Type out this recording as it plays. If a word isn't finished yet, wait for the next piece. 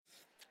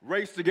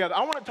race together.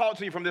 I want to talk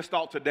to you from this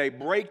thought today: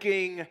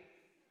 breaking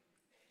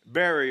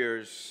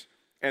barriers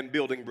and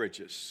building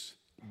bridges.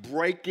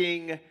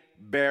 Breaking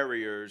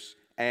barriers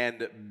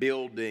and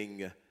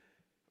building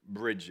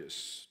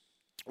bridges.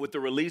 With the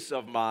release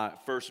of my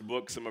first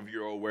book, some of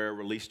you are aware,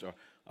 released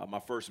my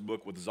first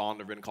book with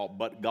Zondervan called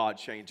But God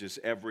Changes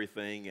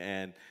Everything.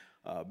 And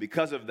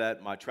because of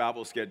that, my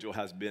travel schedule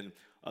has been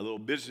a little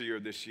busier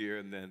this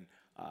year than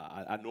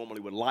I normally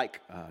would like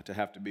to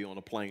have to be on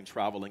a plane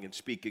traveling and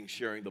speaking,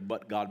 sharing the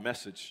But God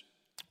message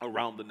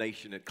around the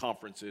nation at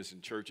conferences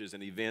and churches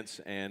and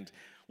events. And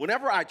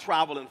whenever I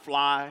travel and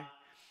fly,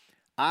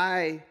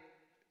 I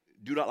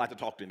do not like to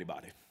talk to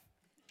anybody.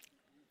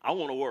 I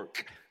want to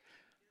work.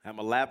 I have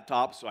my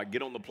laptop, so I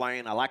get on the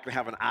plane. I like to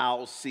have an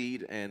aisle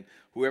seat, and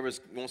whoever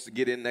wants to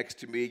get in next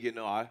to me,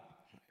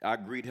 I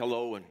greet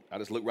hello, and I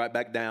just look right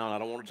back down. I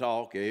don't want to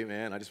talk. Hey,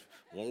 man, I just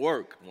want to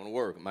work.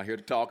 I'm not here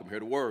to talk. I'm here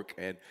to work.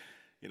 And,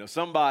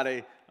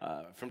 somebody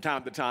from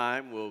time to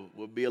time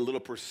will be a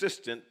little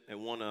persistent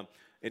and want to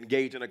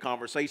engage in a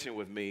conversation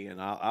with me, and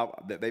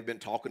they've been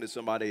talking to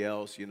somebody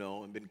else,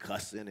 and been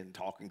cussing and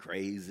talking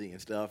crazy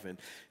and stuff, and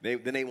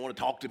then they want to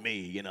talk to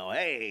me,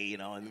 hey,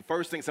 and the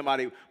first thing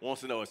somebody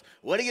wants to know is,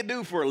 what do you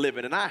do for a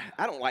living? And I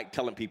don't like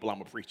telling people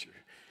I'm a preacher.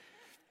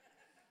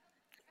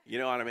 You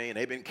know what I mean?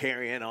 They've been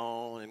carrying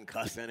on and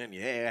cussing and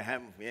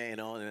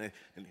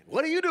and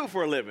what do you do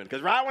for a living?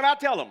 Because right when I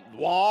tell them,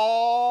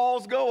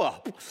 walls go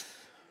up.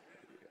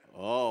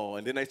 Oh,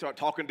 and then they start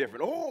talking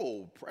different.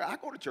 Oh, I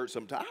go to church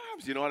sometimes,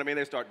 you know what I mean?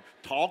 They start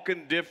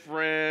talking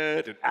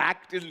different and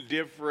acting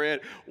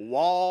different.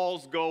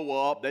 Walls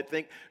go up. They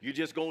think you're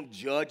just going to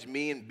judge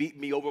me and beat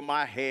me over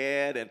my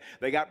head. And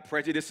they got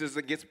prejudices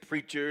against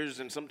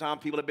preachers. And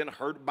sometimes people have been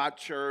hurt by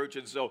church.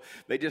 And so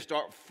they just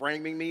start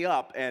framing me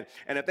up. And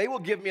if they will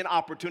give me an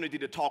opportunity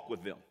to talk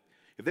with them,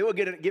 if they will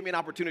give me an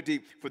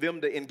opportunity for them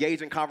to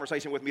engage in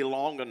conversation with me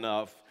long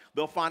enough,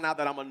 they'll find out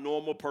that I'm a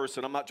normal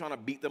person. I'm not trying to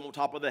beat them on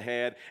top of the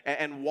head.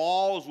 And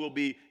walls will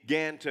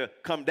begin to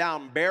come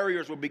down.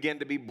 Barriers will begin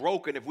to be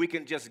broken if we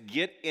can just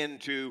get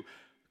into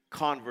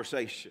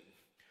conversation.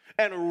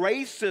 And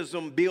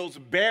racism builds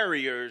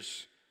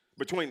barriers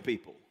between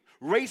people.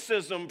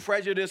 Racism,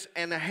 prejudice,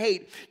 and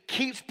hate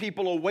keeps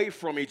people away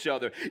from each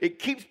other. It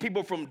keeps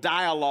people from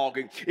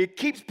dialoguing. It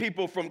keeps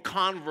people from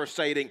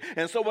conversating.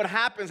 And so what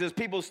happens is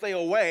people stay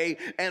away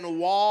and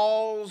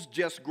walls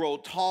just grow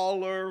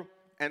taller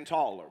and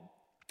taller.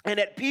 And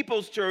at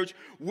People's Church,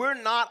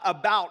 we're not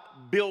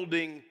about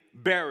building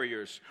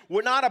barriers.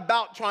 We're not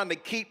about trying to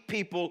keep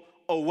people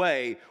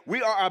away.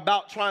 We are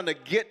about trying to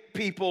get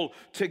people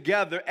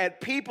together.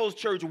 At People's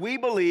Church, we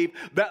believe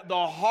that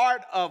the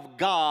heart of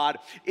God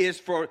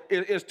is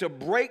to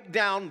break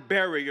down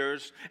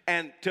barriers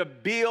and to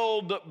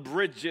build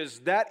bridges.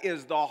 That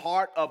is the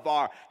heart of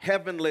our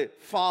Heavenly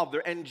Father.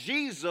 And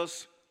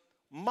Jesus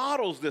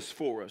models this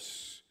for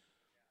us.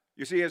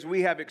 You see, as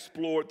we have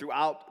explored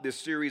throughout this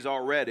series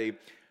already,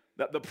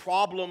 that the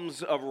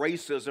problems of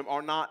racism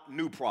are not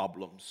new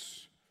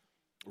problems.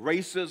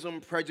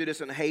 Racism, prejudice,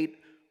 and hate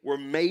were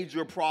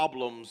major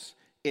problems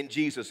in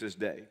Jesus'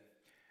 day.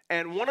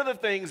 And one of the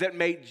things that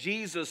made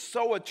Jesus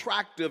so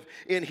attractive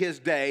in his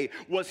day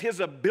was his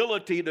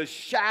ability to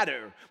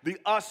shatter the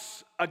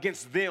us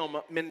against them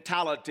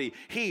mentality.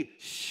 He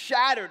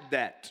shattered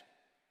that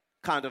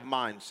kind of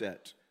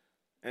mindset.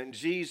 And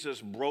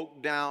Jesus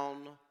broke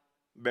down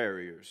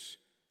barriers,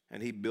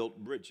 and he built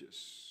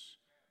bridges,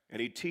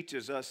 and he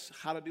teaches us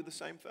how to do the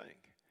same thing.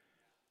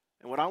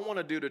 And what I want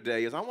to do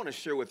today is I want to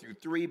share with you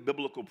 3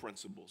 biblical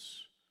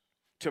principles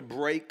to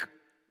break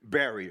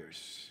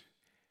barriers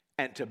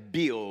and to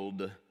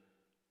build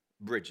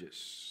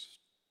bridges.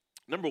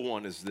 Number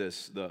 1 is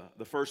this.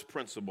 The first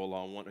principle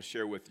I want to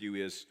share with you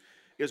is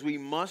we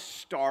must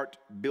start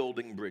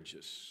building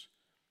bridges.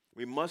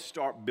 We must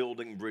start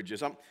building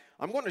bridges. I'm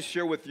going to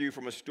share with you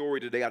from a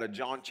story today out of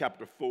John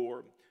chapter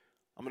 4.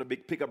 I'm going to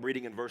pick up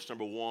reading in verse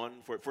number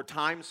 1. For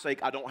time's sake,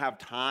 I don't have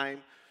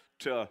time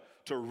to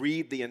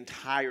read the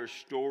entire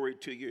story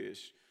to you.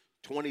 It's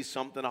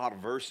 20-something odd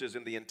verses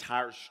in the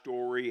entire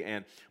story,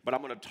 but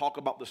I'm going to talk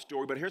about the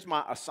story. But here's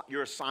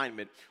your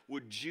assignment.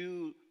 Would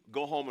you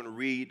go home and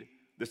read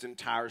this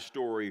entire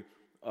story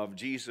of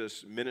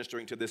Jesus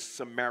ministering to this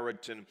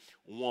Samaritan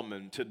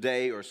woman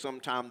today or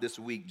sometime this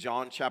week?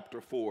 John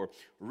chapter 4.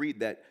 Read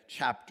that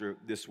chapter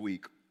this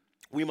week.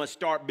 We must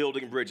start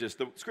building bridges.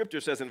 The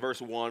scripture says in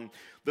verse 1,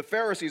 the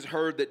Pharisees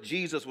heard that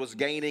Jesus was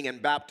gaining and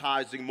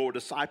baptizing more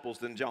disciples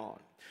than John,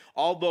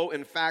 although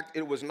in fact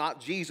it was not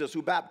Jesus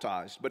who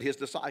baptized, but his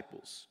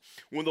disciples.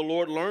 When the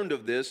Lord learned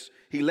of this,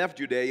 he left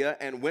Judea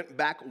and went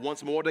back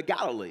once more to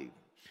Galilee.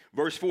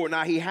 Verse 4,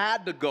 now he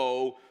had to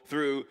go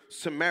through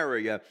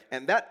Samaria,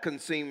 and that can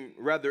seem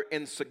rather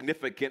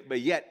insignificant, but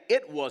yet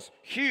it was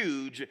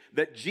huge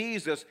that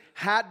Jesus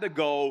had to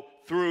go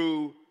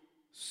through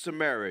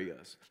Samaria.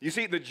 You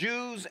see, the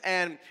Jews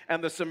and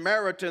the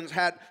Samaritans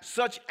had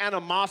such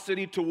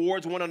animosity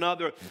towards one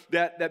another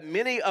that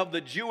many of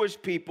the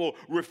Jewish people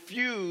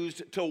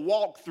refused to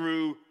walk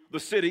through the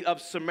city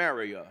of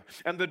Samaria.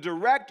 And the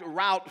direct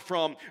route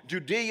from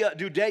Judea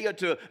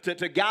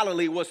to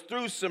Galilee was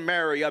through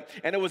Samaria,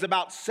 and it was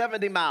about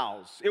 70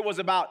 miles. It was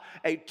about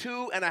a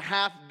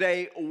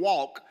 2.5-day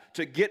walk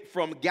to get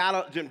from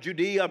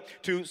Judea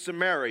to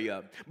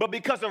Samaria. But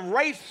because of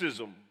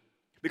racism,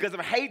 because of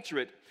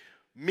hatred,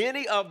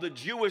 many of the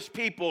Jewish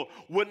people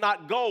would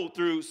not go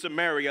through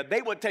Samaria.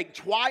 They would take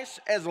twice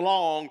as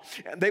long,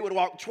 and they would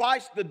walk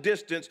twice the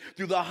distance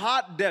through the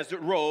hot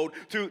desert road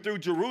through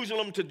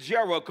Jerusalem to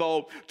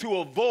Jericho to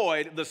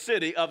avoid the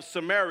city of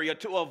Samaria,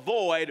 to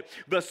avoid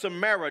the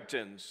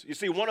Samaritans. You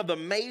see, one of the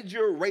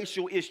major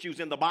racial issues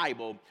in the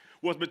Bible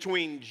was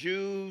between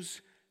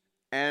Jews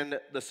and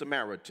the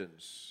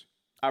Samaritans.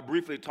 I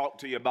briefly talked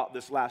to you about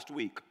this last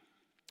week.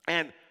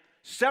 And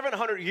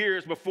 700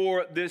 years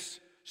before this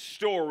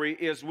story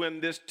is when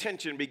this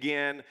tension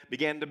began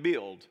to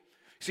build.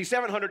 See,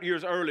 700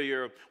 years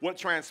earlier, what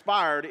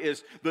transpired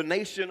is the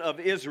nation of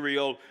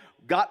Israel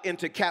got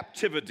into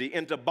captivity,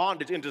 into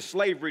bondage, into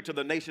slavery to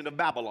the nation of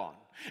Babylon.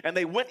 And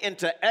they went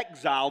into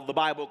exile, the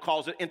Bible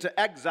calls it, into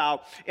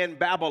exile in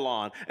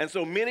Babylon. And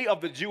so many of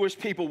the Jewish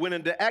people went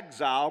into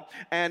exile,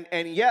 and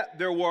yet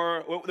there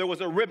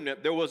was a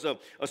remnant. There was a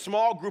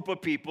small group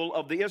of people,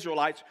 of the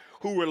Israelites,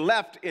 who were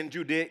left in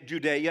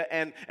Judea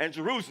and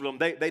Jerusalem.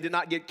 They did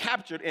not get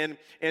captured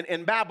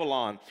in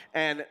Babylon.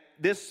 And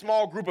this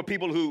small group of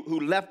people who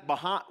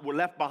were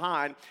left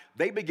behind,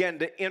 they began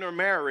to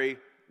intermarry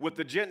with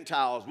the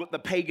Gentiles, with the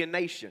pagan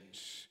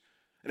nations.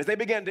 And as they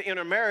began to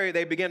intermarry,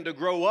 they began to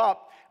grow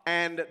up,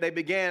 and they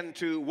began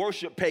to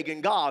worship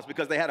pagan gods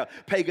because they had a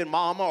pagan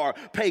mama or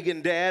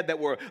pagan dad that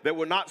were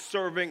not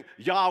serving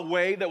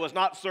Yahweh, that was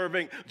not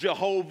serving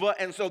Jehovah.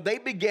 And so they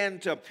began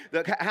to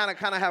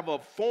kind of have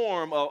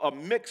a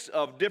mix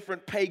of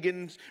different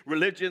pagan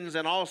religions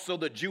and also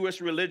the Jewish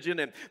religion,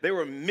 and they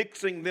were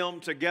mixing them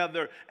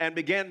together and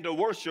began to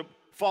worship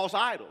false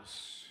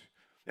idols.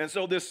 And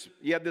so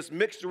you have this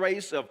mixed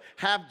race of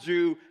half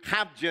Jew,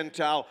 half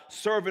Gentile,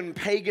 serving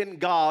pagan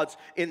gods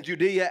in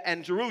Judea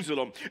and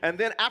Jerusalem. And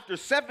then after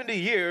 70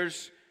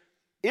 years,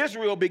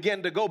 Israel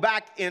began to go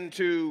back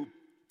into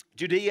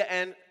Judea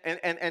and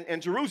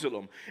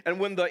Jerusalem. And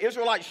when the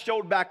Israelites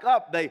showed back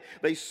up,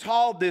 they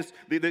saw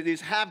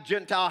these half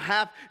Gentile,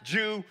 half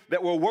Jew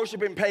that were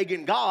worshiping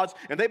pagan gods,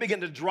 and they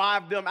began to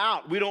drive them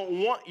out. We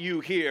don't want you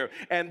here.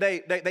 And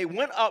they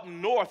went up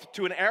north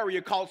to an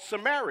area called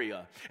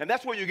Samaria. And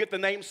that's where you get the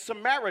name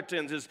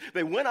Samaritans. Is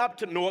they went up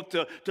to north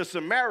to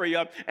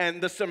Samaria, and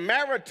the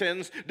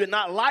Samaritans did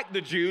not like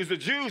the Jews. The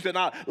Jews did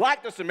not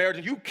like the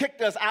Samaritans. You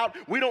kicked us out.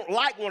 We don't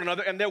like one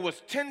another. And there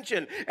was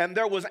tension and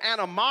there was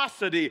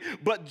animosity.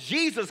 But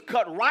Jesus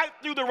cut right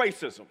through the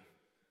racism.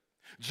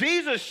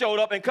 Jesus showed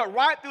up and cut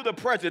right through the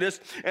prejudice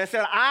and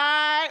said,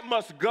 I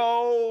must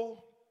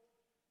go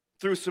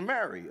through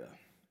Samaria.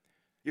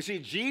 You see,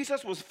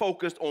 Jesus was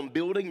focused on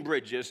building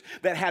bridges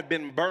that had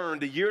been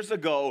burned years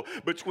ago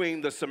between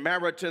the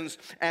Samaritans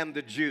and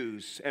the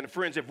Jews. And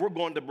friends, if we're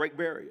going to break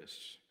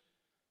barriers,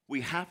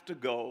 we have to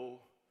go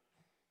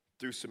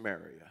through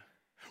Samaria.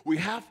 We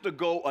have to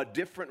go a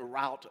different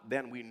route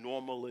than we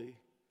normally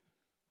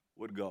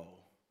would go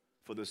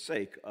for the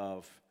sake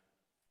of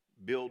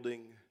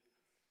building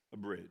a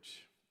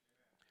bridge.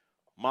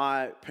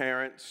 My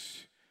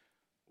parents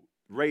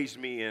raised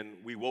me in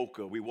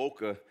Wewoka.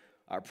 Wewoka,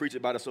 I preach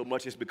about it so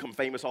much it's become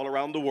famous all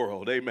around the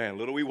world. Amen.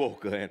 Little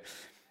Wewoka. And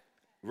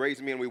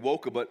raised me in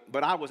Wewoka,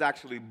 but I was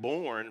actually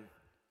born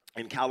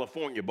in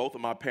California. Both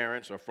of my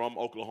parents are from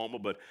Oklahoma,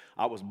 but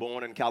I was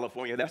born in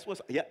California. That's what's,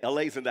 yeah,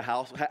 LA's in the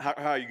house. How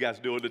are you guys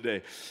doing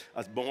today? I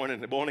was born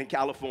in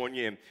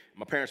California, and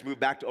my parents moved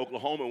back to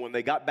Oklahoma. When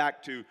they got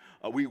back to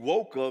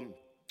Wewoka,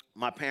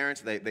 my parents,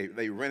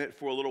 they rented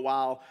for a little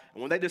while,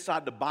 and when they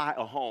decided to buy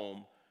a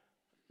home,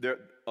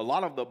 a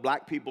lot of the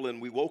black people in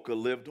Wewoka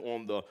lived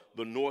on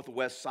the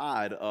northwest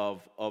side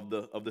of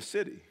the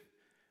city.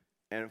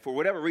 And for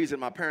whatever reason,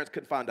 my parents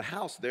couldn't find a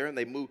house there, and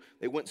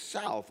they went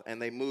south,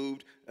 and they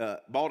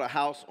bought a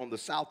house on the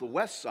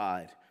southwest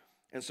side.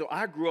 And so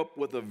I grew up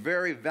with a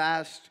very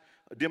vast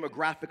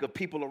demographic of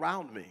people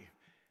around me.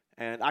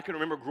 And I can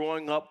remember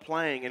growing up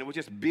playing, and it was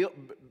just built.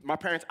 My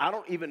parents, I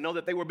don't even know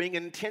that they were being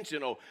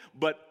intentional,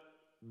 but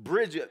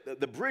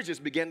the bridges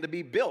began to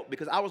be built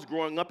because I was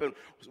growing up, and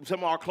some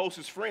of our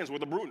closest friends were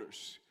the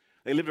Bruners.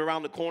 They lived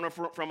around the corner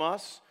from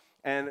us,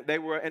 and they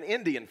were an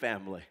Indian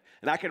family.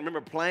 And I can remember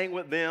playing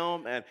with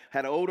them, and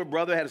had an older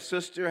brother, had a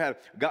sister, had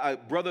a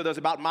brother that's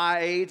about my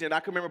age, and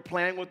I can remember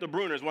playing with the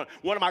Bruners. One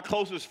of my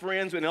closest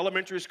friends in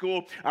elementary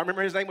school, I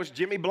remember his name was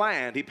Jimmy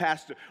Bland. He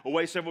passed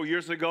away several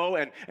years ago,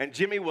 and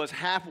Jimmy was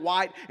half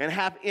white and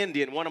half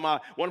Indian. One of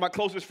my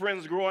closest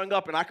friends growing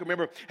up, and I can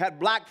remember had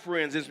black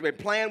friends and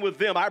playing with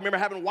them. I remember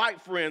having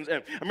white friends,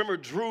 and I remember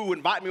Drew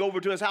invited me over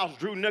to his house,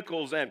 Drew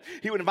Nichols, and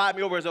he would invite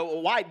me over as a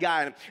white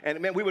guy, and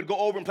man, we would go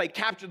over and play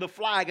capture the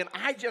flag, and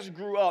I just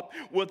grew up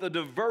with a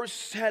diverse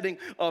setting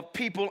of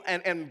people,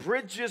 and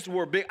bridges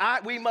were big.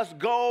 We must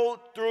go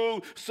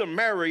through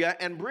Samaria,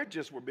 and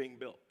bridges were being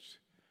built.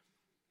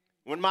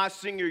 When my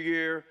senior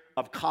year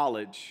of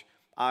college,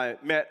 I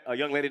met a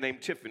young lady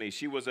named Tiffany.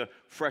 She was a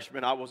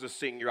freshman. I was a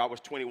senior. I was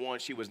 21.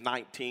 She was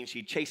 19.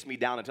 She chased me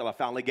down until I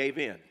finally gave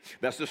in.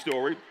 That's the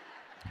story.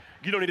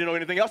 You don't need to know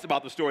anything else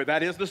about the story.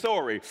 That is the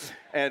story.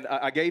 And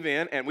I gave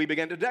in, and we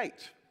began to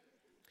date.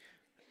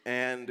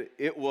 And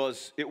it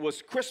was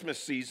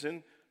Christmas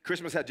season.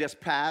 Christmas had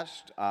just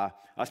passed. I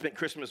spent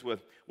Christmas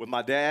with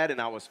my dad, and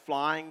I was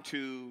flying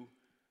to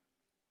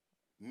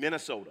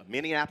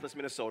Minneapolis,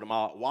 Minnesota.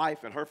 My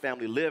wife and her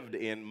family lived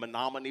in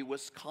Menominee,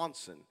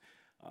 Wisconsin,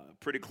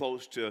 pretty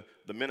close to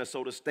the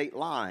Minnesota state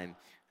line.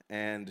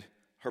 And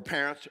her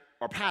parents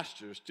are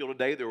pastors still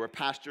today. They were a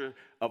pastor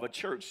of a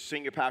church,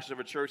 senior pastor of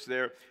a church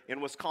there in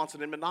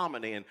Wisconsin in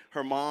Menominee. And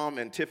her mom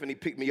and Tiffany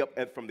picked me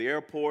up from the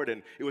airport,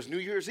 and it was New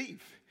Year's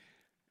Eve.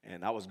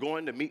 And I was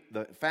going to meet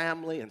the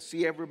family and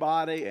see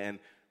everybody, and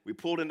we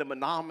pulled into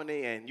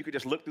Menominee, and you could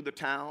just look through the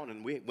town,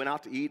 and we went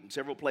out to eat in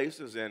several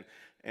places, and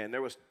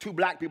there was 2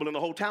 black people in the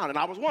whole town, and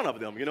I was one of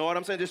them. You know what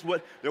I'm saying?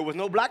 There was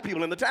no black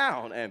people in the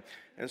town.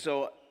 And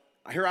so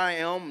here I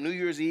am, New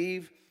Year's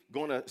Eve,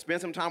 going to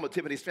spend some time with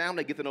Tiffany's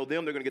family, get to know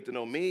them. They're going to get to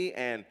know me,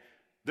 and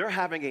they're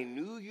having a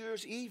New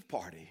Year's Eve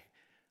party,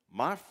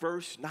 my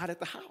first night at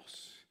the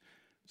house.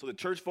 So the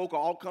church folk are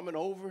all coming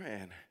over,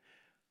 and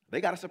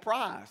they got a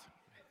surprise.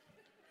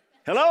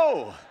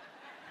 Hello,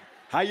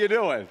 how you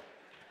doing?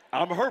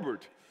 I'm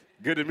Herbert.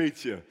 Good to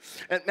meet you.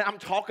 And I'm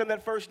talking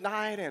that first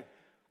night, and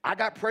I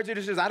got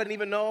prejudices I didn't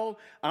even know.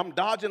 I'm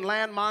dodging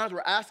landmines. We're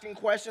asking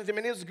questions. I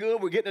mean, it's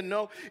good. We're getting to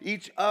know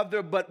each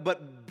other,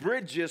 but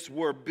bridges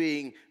were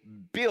being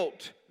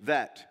built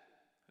that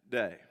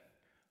day.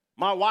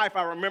 My wife,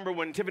 I remember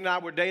when Tiffany and I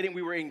were dating,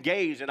 we were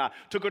engaged, and I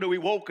took her to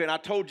Ewoka, and I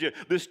told you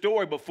this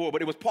story before,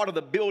 but it was part of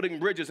the building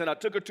bridges, and I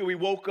took her to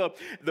Ewoka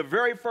the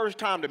very first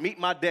time to meet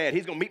my dad.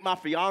 He's going to meet my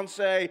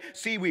fiance,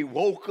 see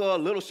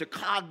Ewoka, little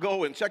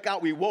Chicago, and check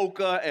out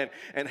Ewoka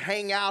and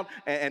hang out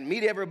and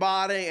meet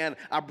everybody, and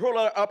I brought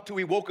her up to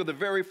Ewoka the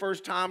very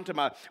first time to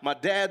my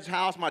dad's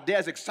house. My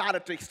dad's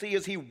excited to see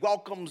us. He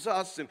welcomes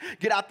us and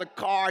get out the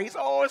car. He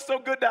said, "Oh, it's so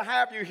good to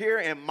have you here,"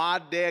 and my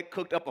dad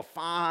cooked up a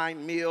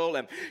fine meal,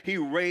 and he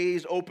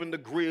opened the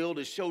grill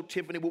to show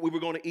Tiffany what we were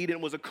going to eat, and it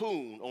was a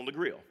coon on the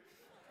grill.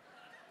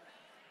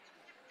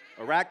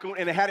 A raccoon,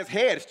 and it had its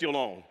head still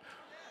on.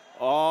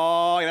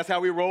 Oh, that's how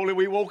we roll it.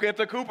 We woke at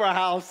the Cooper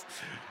house.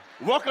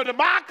 Welcome to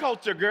my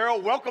culture,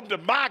 girl. Welcome to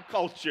my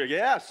culture.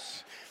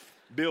 Yes.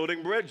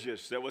 Building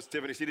bridges. That was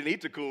Tiffany. She didn't eat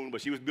the coon,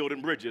 but she was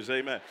building bridges.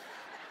 Amen.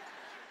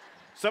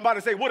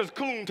 Somebody say, what does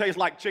coon taste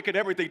like? Chicken.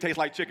 Everything tastes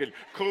like chicken.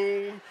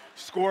 Coon,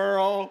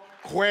 squirrel,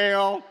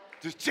 quail,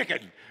 just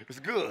chicken. It's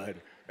good.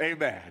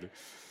 Amen.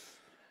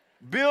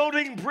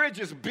 Building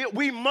bridges.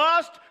 We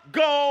must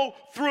go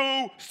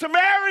through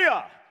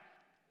Samaria.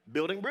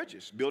 Building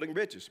bridges, building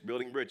bridges,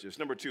 building bridges.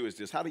 Number 2 is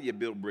this. How do you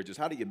build bridges?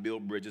 How do you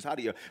build bridges? How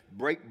do you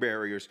break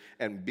barriers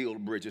and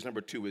build bridges? Number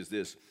 2 is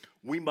this.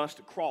 We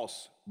must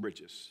cross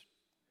bridges.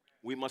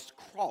 We must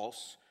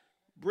cross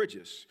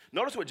bridges.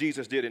 Notice what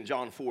Jesus did in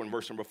John 4 and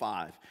verse number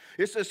 5.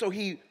 It says, so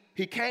he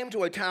came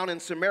to a town in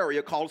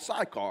Samaria called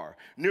Sychar,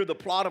 near the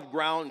plot of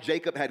ground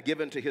Jacob had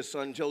given to his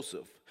son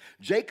Joseph.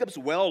 Jacob's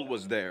well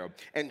was there,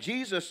 and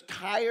Jesus,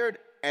 tired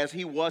as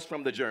he was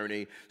from the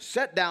journey,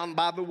 sat down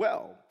by the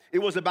well. It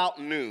was about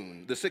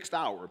noon, the 6th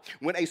hour,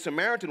 when a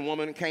Samaritan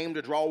woman came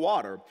to draw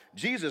water.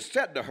 Jesus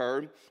said to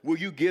her, "Will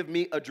you give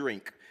me a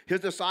drink?"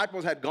 His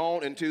disciples had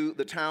gone into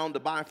the town to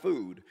buy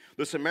food.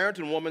 The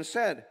Samaritan woman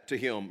said to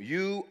him,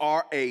 "You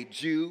are a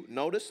Jew."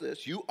 Notice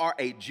this. You are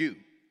a Jew,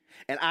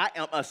 and I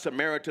am a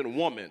Samaritan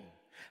woman.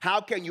 How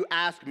can you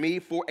ask me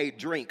for a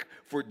drink?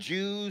 For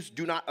Jews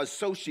do not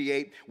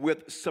associate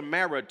with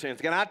Samaritans.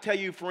 Can I tell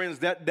you, friends,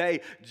 that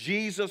day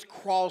Jesus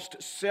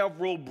crossed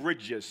several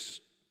bridges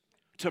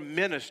to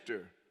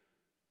minister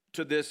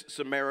to this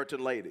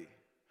Samaritan lady.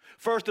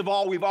 First of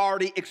all, we've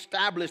already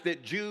established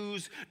that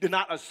Jews did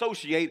not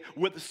associate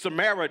with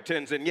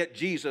Samaritans, and yet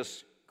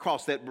Jesus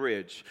crossed that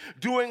bridge.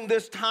 During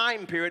this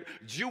time period,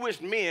 Jewish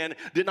men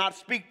did not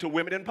speak to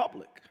women in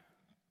public.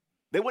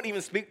 They wouldn't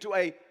even speak to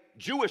a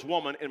Jewish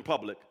woman in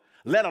public,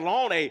 let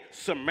alone a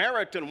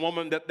Samaritan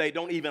woman that they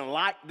don't even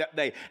like, that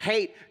they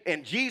hate.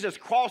 And Jesus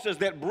crosses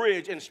that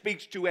bridge and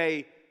speaks to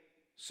a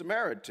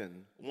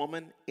Samaritan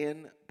woman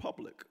in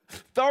public.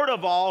 Third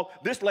of all,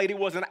 this lady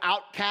was an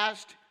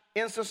outcast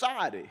in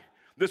society.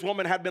 This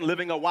woman had been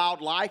living a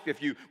wild life.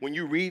 When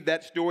you read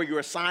that story, your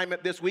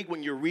assignment this week,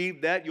 when you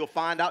read that, you'll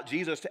find out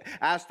Jesus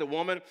asked the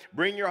woman,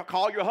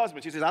 call your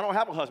husband. She says, "I don't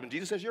have a husband."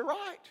 Jesus says, "You're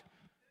right.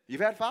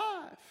 You've had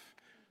 5.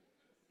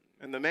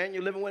 And the man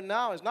you're living with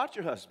now is not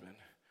your husband."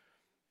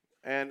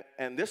 And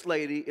this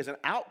lady is an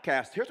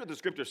outcast. Here's what the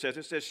scripture says.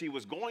 It says she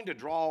was going to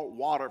draw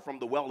water from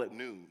the well at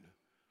noon.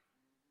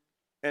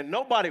 And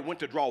nobody went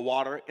to draw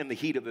water in the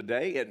heat of the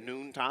day at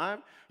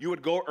noontime. You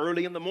would go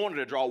early in the morning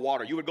to draw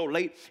water. You would go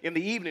late in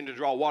the evening to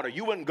draw water.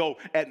 You wouldn't go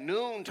at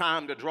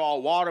noontime to draw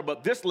water.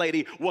 But this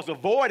lady was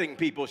avoiding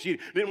people. She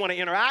didn't want to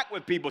interact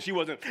with people. She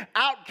was an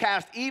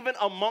outcast even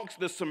amongst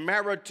the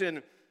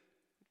Samaritan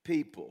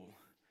people.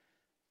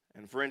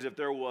 And friends, if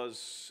there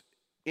was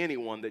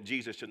anyone that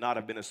Jesus should not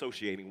have been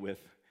associating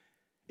with,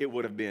 it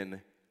would have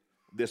been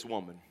this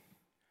woman.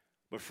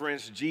 But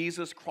friends,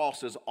 Jesus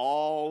crosses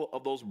all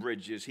of those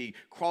bridges. He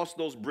crossed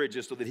those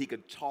bridges so that he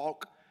could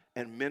talk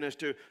and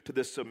minister to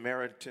this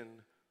Samaritan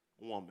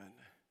woman.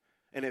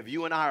 And if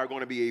you and I are going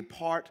to be a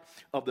part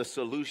of the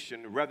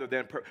solution rather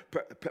than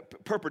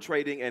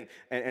perpetrating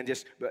and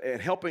just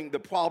helping the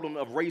problem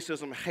of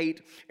racism,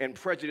 hate, and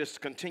prejudice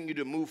continue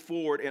to move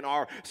forward in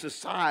our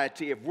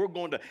society, if we're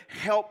going to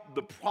help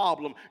the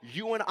problem,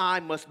 you and I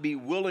must be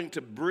willing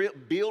to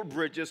build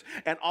bridges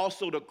and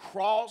also to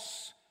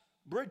cross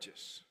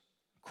bridges.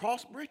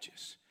 Cross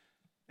bridges.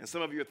 And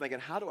some of you are thinking,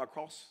 how do I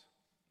cross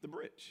the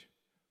bridge?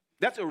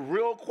 That's a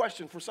real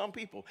question for some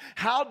people.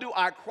 How do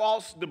I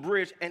cross the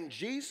bridge? And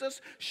Jesus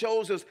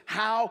shows us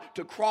how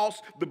to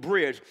cross the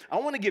bridge. I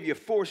want to give you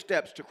 4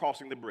 steps to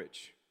crossing the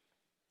bridge.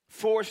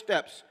 4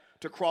 steps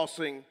to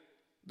crossing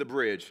the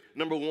bridge.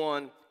 Number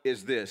 1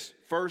 is this.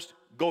 First,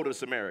 go to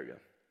Samaria.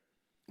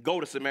 Go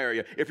to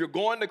Samaria. If you're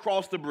going to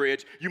cross the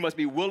bridge, you must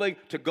be willing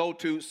to go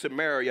to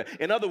Samaria.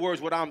 In other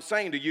words, what I'm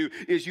saying to you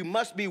is you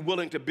must be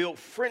willing to build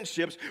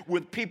friendships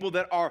with people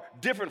that are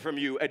different from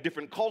you, a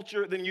different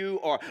culture than you,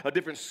 or a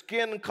different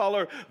skin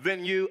color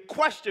than you.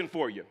 Question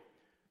for you.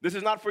 This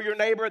is not for your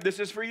neighbor.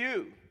 This is for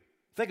you.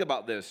 Think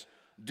about this.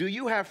 Do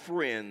you have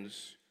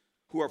friends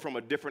who are from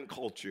a different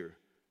culture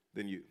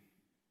than you?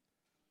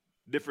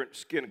 Different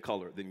skin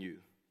color than you?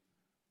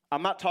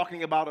 I'm not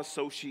talking about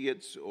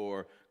associates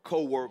or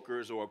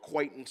co-workers or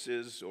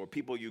acquaintances or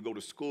people you go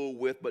to school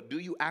with, but do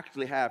you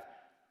actually have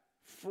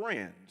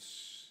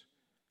friends?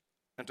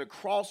 And to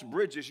cross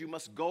bridges, you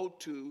must go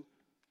to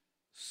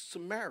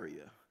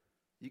Samaria.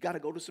 You got to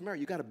go to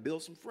Samaria. You got to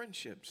build some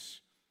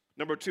friendships.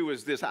 Number 2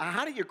 is this.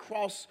 How do you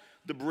cross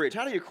the bridge?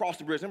 How do you cross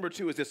the bridge? Number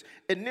 2 is this.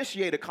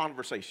 Initiate a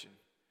conversation.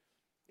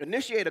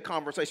 Initiate a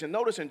conversation.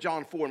 Notice in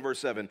John 4 and verse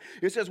 7,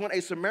 it says, when a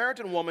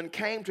Samaritan woman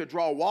came to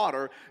draw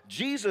water,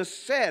 Jesus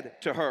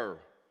said to her,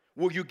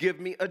 will you give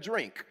me a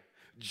drink?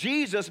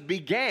 Jesus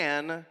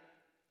began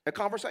a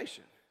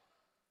conversation.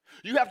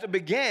 You have to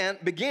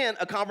begin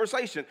a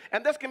conversation,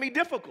 and this can be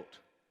difficult.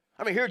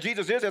 I mean, here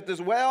Jesus is at this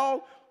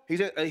well. He's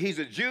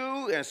a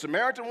Jew, and a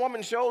Samaritan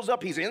woman shows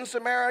up. He's in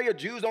Samaria.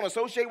 Jews don't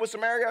associate with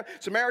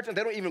Samaritans.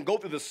 They don't even go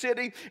through the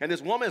city, and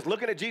this woman is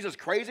looking at Jesus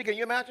crazy. Can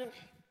you imagine?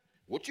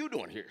 What you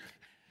doing here?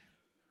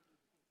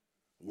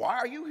 Why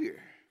are you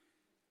here?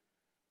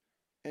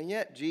 And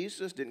yet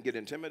Jesus didn't get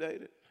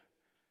intimidated.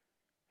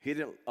 He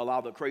didn't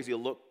allow the crazy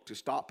look to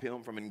stop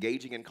him from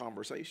engaging in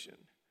conversation.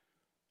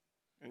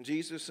 And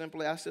Jesus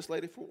simply asked this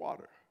lady for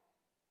water.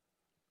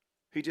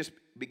 He just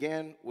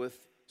began with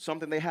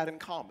something they had in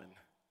common.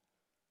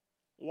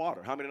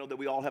 Water. How many know that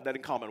we all have that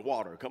in common?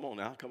 Water. Come on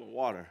now. Come on,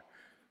 water.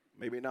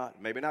 Maybe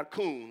not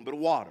coon, but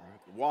water.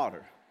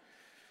 Water.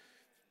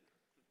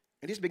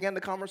 And just began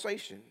the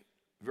conversation.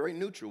 Very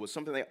neutral, with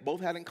something they both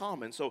had in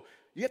common. So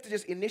you have to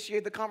just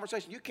initiate the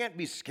conversation. You can't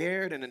be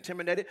scared and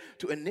intimidated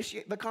to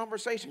initiate the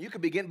conversation. You could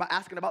begin by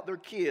asking about their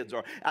kids,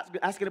 or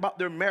asking about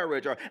their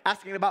marriage, or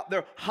asking about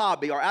their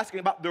hobby, or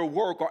asking about their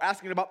work, or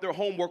asking about their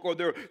homework, or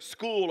their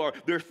school, or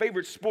their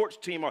favorite sports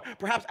team, or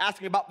perhaps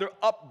asking about their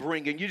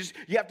upbringing. You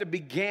have to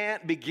begin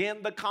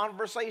the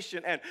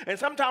conversation. And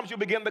sometimes you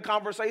begin the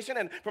conversation,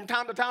 and from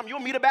time to time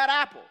you'll meet a bad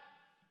apple.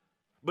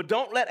 But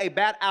don't let a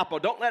bad apple,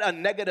 don't let a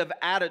negative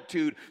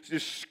attitude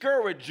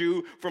discourage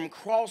you from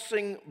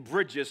crossing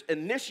bridges.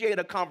 Initiate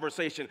a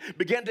conversation.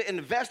 Begin to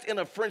invest in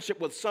a friendship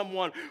with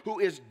someone who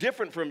is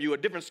different from you, a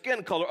different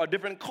skin color, a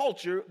different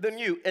culture than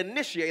you.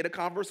 Initiate a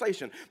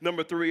conversation.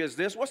 Number 3 is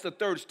this. What's the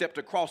 3rd step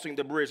to crossing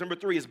the bridge? Number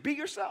 3 is be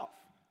yourself.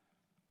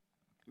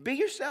 Be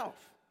yourself.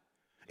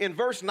 In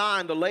verse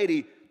 9, the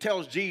lady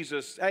tells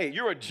Jesus, hey,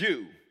 you're a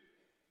Jew.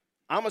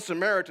 I'm a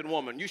Samaritan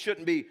woman. You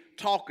shouldn't be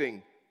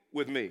talking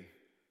with me.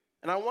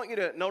 And I want you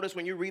to notice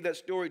when you read that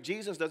story,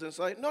 Jesus doesn't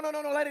say, no,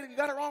 lady, you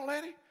got it wrong,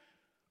 lady.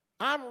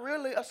 I'm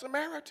really a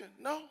Samaritan.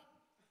 No,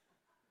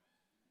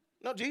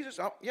 Jesus,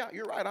 yeah,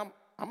 you're right,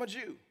 I'm a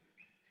Jew.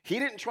 He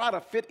didn't try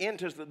to fit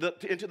into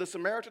the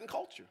Samaritan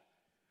culture.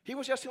 He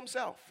was just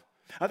himself.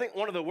 I think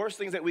one of the worst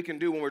things that we can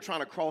do when we're trying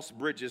to cross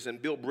bridges and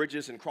build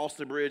bridges and cross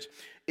the bridge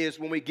is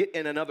when we get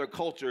in another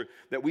culture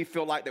that we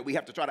feel like that we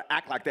have to try to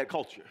act like that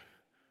culture.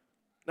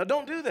 Now,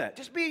 don't do that.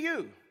 Just be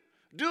you.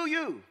 Do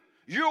you.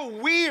 You're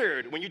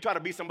weird when you try to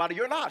be somebody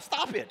you're not.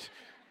 Stop it.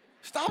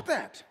 Stop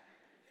that.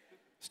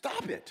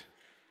 Stop it.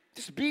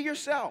 Just be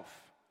yourself.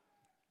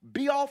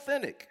 Be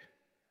authentic.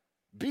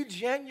 Be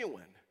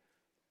genuine.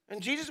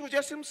 And Jesus was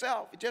just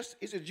himself.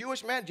 He's a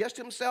Jewish man, just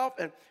himself.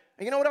 And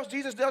you know what else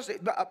Jesus does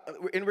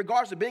in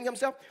regards to being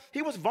himself?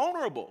 He was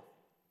vulnerable.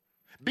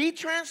 Be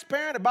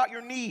transparent about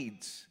your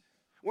needs.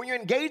 When you're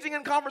engaging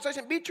in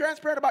conversation, be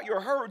transparent about your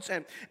hurts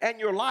and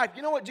your life.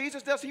 You know what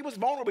Jesus does? He was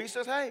vulnerable. He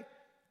says, hey,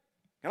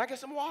 can I get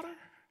some water?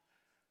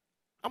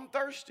 I'm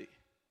thirsty.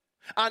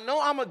 I know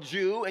I'm a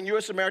Jew and you're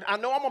a Samaritan. I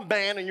know I'm a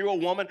man and you're a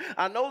woman.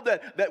 I know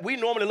that we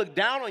normally look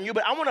down on you,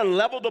 but I want to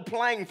level the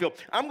playing field.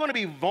 I'm going to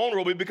be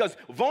vulnerable because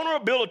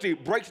vulnerability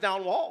breaks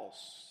down walls.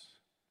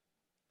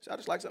 So I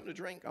just like something to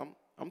drink.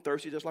 I'm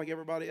thirsty just like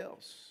everybody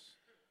else.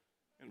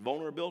 And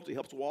vulnerability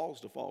helps walls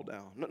to fall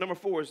down. Number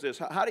 4 is this.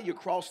 How do you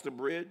cross the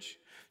bridge?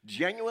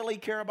 Genuinely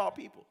care about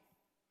people.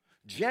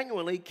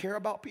 Genuinely care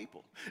about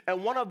people.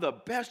 And one of the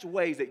best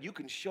ways that you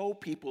can show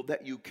people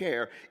that you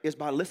care is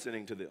by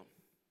listening to them.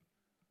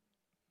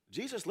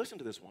 Jesus listened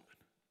to this woman.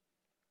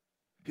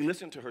 He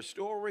listened to her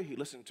story. He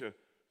listened to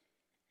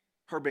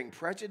her being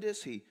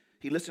prejudiced. He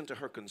listened to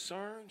her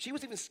concern. She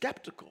was even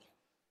skeptical.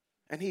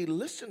 And he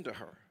listened to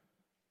her.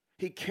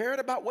 He cared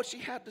about what she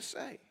had to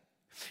say.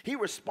 He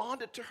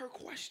responded to her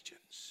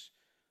questions.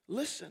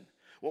 Listen.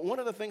 Well, one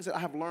of the things that I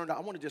have learned, I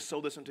want to just sow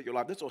this into your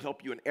life. This will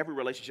help you in every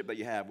relationship that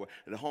you have,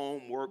 at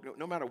home, work,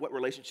 no matter what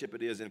relationship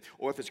it is,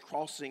 or if it's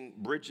crossing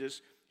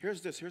bridges.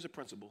 Here's a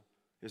principle,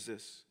 is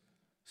this.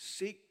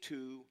 Seek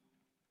to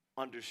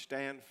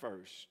understand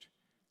first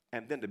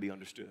and then to be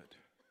understood.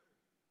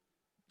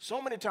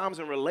 So many times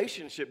in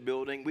relationship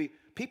building,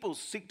 people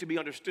seek to be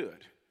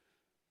understood.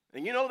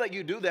 And you know that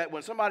you do that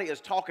when somebody is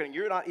talking and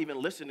you're not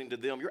even listening to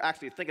them, you're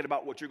actually thinking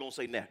about what you're going to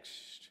say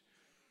next.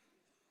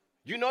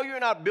 You know you're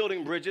not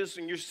building bridges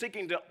and you're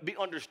seeking to be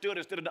understood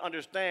instead of to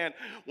understand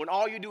when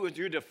all you do is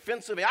you're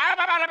defensive.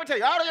 Let me tell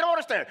you, you don't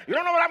understand. You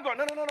don't know what I'm going.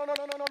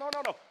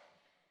 No.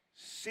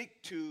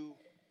 Seek to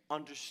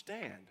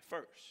understand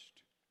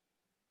first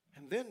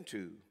and then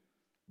to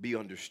be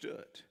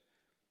understood.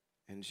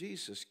 And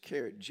Jesus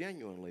cared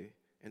genuinely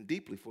and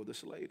deeply for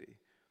this lady.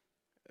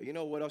 You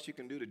know what else you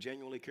can do to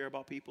genuinely care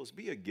about people is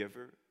be a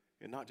giver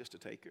and not just a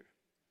taker.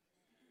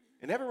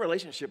 In every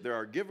relationship, there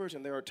are givers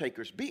and there are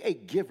takers. Be a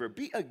giver.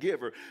 Be a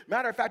giver.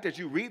 Matter of fact, as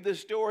you read this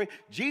story,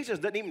 Jesus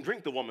doesn't even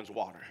drink the woman's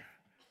water.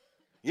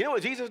 You know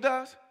what Jesus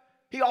does?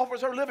 He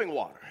offers her living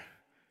water.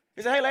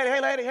 He said,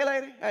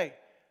 hey,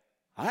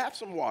 I have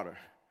some water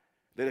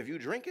that if you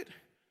drink it,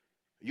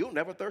 you'll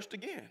never thirst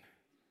again.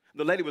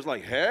 The lady was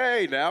like,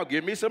 hey, now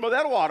give me some of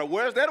that water.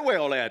 Where's that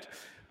well at?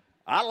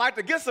 I'd like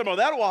to get some of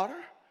that water.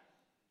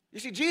 You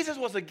see, Jesus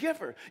was a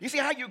giver. You see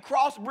how you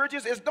cross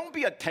bridges is don't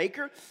be a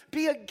taker,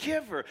 be a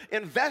giver.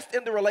 Invest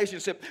in the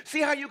relationship. See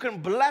how you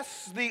can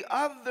bless the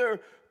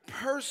other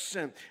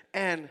person.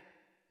 And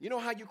you know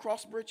how you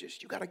cross bridges?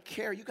 You got to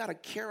care. You got to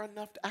care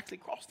enough to actually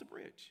cross the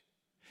bridge.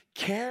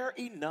 Care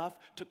enough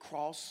to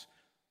cross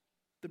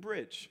the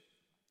bridge.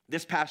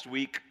 This past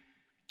week,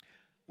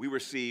 we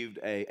received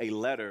a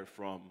letter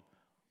from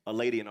a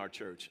lady in our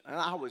church. And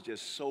I was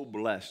just so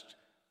blessed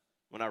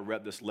when I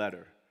read this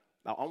letter.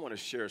 Now, I want to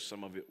share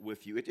some of it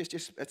with you.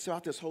 It's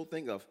about this whole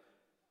thing of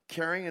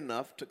caring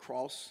enough to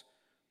cross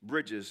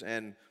bridges.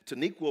 And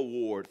Taniqua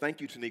Ward,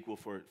 thank you, Taniqua,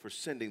 for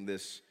sending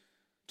this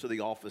to the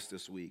office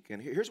this week.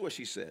 And here's what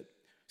she said.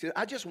 She said,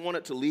 I just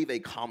wanted to leave a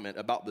comment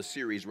about the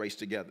series Race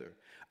Together.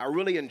 I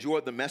really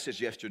enjoyed the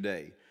message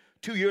yesterday.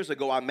 2 years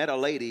ago, I met a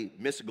lady,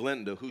 Miss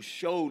Glenda, who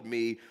showed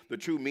me the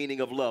true meaning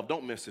of love.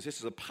 Don't miss this. This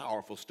is a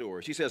powerful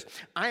story. She says,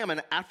 I am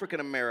an African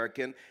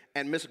American,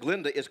 and Miss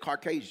Glenda is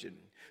Caucasian.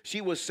 She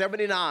was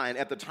 79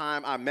 at the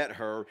time I met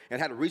her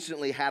and had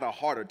recently had a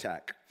heart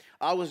attack.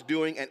 I was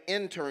doing an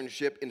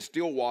internship in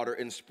Stillwater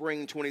in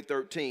spring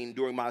 2013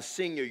 during my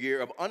senior year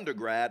of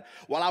undergrad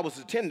while I was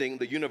attending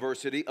the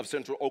University of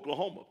Central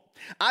Oklahoma.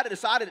 I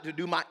decided to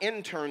do my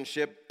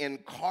internship in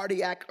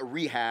cardiac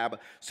rehab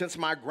since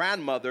my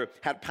grandmother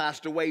had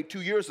passed away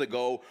 2 years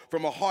ago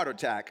from a heart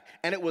attack,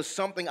 and it was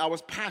something I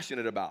was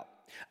passionate about.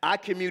 I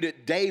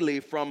commuted daily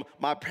from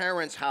my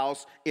parents'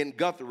 house in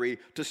Guthrie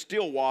to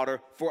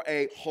Stillwater for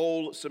a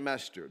whole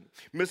semester.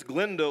 Miss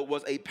Glenda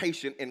was a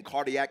patient in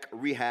cardiac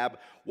rehab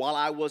while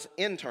I was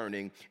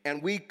interning,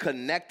 and we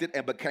connected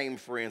and became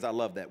friends. I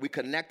love that. We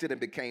connected and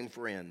became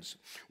friends.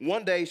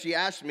 One day, she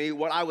asked me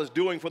what I was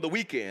doing for the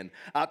weekend.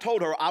 I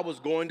told her I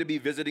was going to be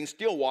visiting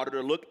Stillwater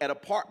to look at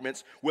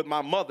apartments with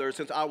my mother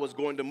since I was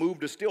going to move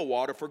to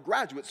Stillwater for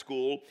graduate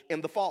school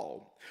in the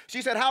fall.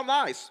 She said, how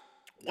nice.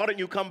 Why don't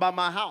you come by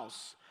my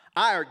house?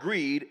 I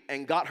agreed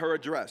and got her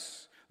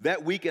address.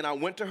 That weekend, I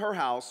went to her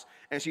house,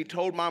 and she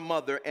told my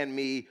mother and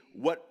me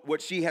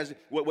what she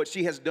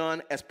has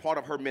done as part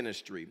of her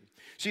ministry.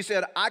 She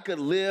said I could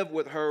live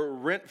with her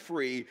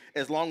rent-free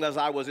as long as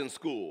I was in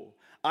school.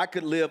 I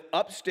could live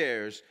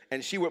upstairs,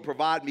 and she would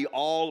provide me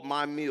all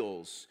my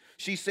meals.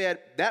 She said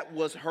that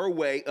was her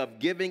way of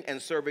giving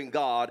and serving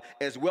God,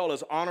 as well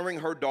as honoring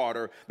her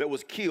daughter that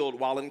was killed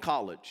while in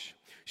college.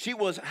 She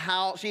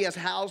has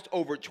housed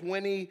over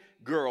 20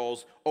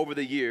 girls over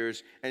the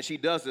years, and she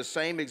does the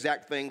same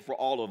exact thing for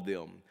all of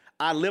them.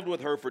 I lived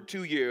with her for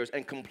 2 years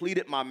and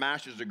completed my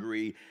master's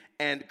degree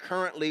and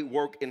currently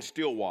work in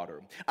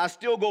Stillwater. I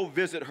still go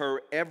visit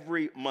her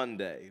every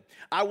Monday.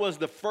 I was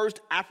the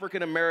first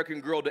African-American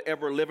girl to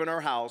ever live in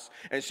her house,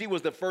 and she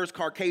was the first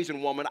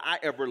Caucasian woman I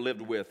ever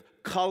lived with.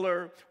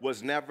 Color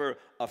was never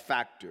a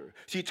factor.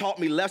 She taught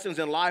me lessons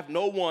in life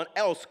no one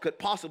else could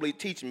possibly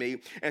teach me,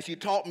 and she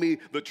taught me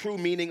the true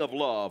meaning of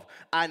love.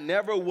 I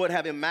never would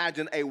have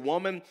imagined a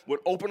woman would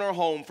open her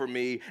home for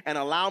me and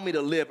allow me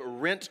to live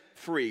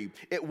rent-free.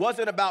 It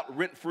wasn't about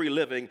rent-free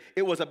living.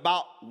 It was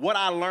about what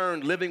I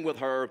learned living with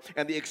her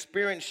and the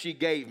experience she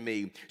gave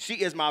me. She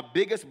is my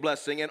biggest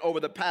blessing, and over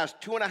the past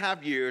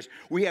 2.5 years,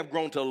 we have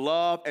grown to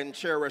love and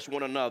cherish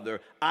one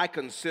another. I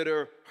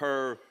consider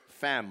her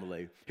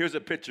family. Here's a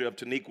picture of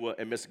Taniqua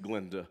and Miss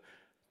Glenda.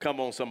 Come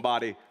on,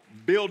 somebody.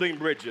 Building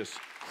bridges,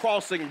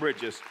 crossing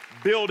bridges,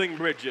 building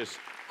bridges,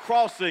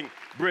 crossing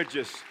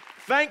bridges.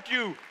 Thank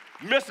you,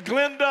 Miss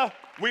Glenda.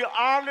 We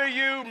honor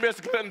you,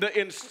 Miss Glenda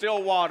in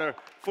Stillwater,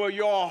 for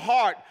your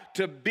heart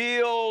to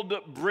build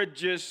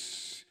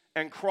bridges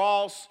and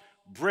cross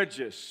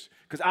bridges.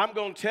 Because I'm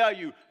going to tell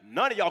you,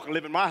 none of y'all can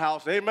live in my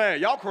house.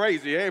 Amen. Y'all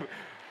crazy. Amen.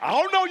 I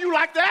don't know you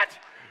like that.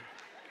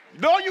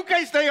 No, you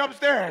can't stay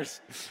upstairs.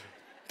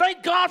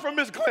 Thank God for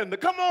Miss Glenda.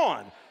 Come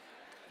on.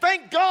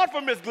 Thank God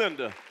for Miss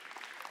Glenda.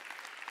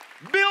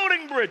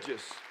 Building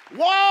bridges,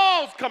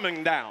 walls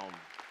coming down.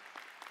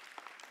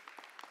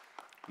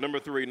 Number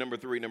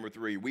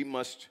three. We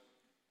must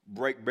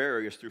break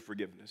barriers through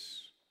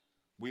forgiveness.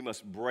 We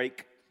must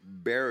break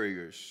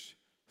barriers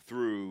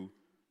through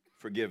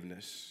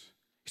forgiveness.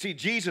 See,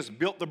 Jesus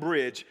built the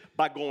bridge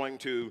by going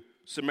to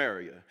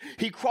Samaria.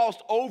 He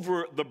crossed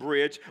over the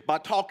bridge by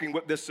talking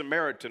with this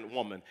Samaritan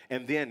woman.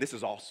 And then, this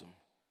is awesome.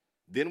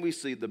 Then we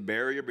see the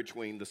barrier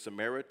between the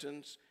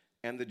Samaritans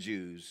and the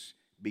Jews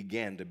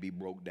began to be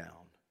broke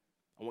down.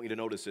 I want you to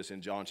notice this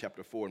in John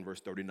chapter 4 and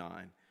verse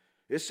 39.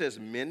 It says,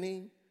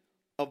 many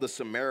of the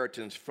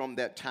Samaritans from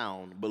that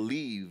town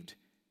believed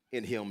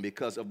in him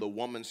because of the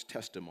woman's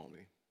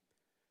testimony.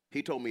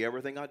 He told me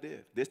everything I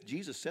did.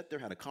 Jesus sat there,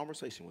 had a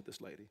conversation with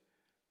this lady.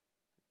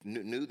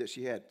 Knew that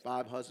she had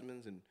 5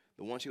 husbands and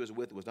the one she was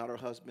with was not her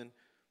husband.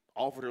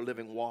 Offered her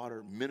living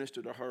water,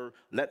 ministered to her,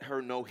 let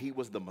her know he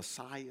was the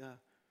Messiah.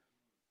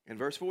 And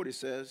verse 40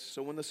 says,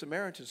 so when the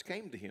Samaritans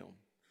came to him,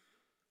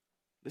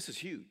 this is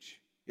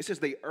huge. It says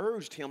they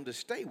urged him to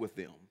stay with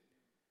them.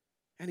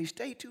 And he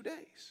stayed 2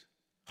 days.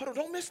 Hold on,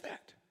 don't miss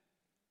that.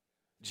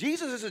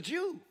 Jesus is a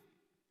Jew.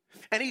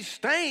 And he's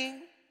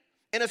staying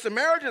in a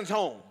Samaritan's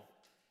home.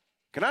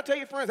 Can I tell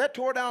you, friends, that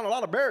tore down a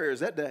lot of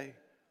barriers that day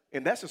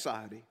in that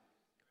society.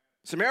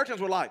 Samaritans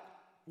were like,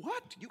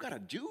 what? You got a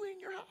Jew in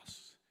your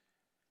house?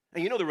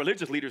 And you know the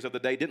religious leaders of the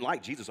day didn't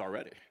like Jesus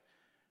already.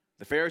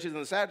 The Pharisees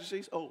and the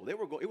Sadducees,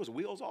 it was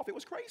wheels off. It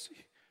was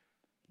crazy.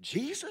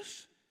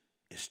 Jesus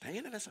is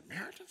staying in a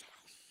Samaritan's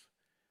house.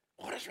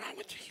 What is wrong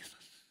with Jesus?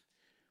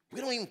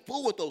 We don't even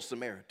fool with those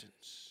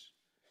Samaritans.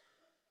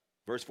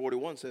 Verse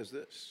 41 says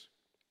this,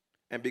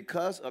 and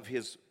because of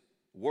his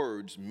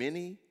words,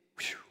 many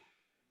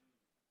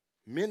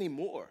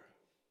more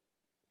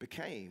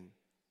became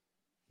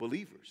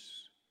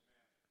believers.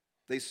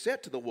 They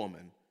said to the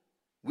woman,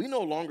 we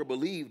no longer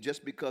believe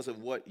just because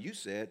of what you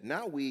said.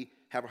 Now we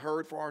have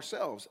heard for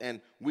ourselves,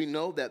 and we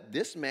know that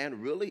this man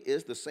really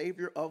is the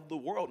Savior of the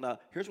world. Now,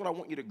 here's what I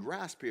want you to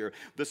grasp here.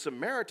 The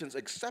Samaritans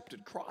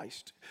accepted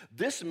Christ.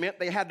 This meant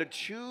they had to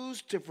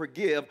choose to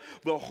forgive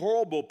the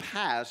horrible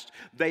past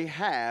they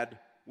had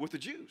with the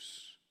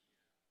Jews.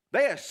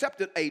 They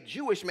accepted a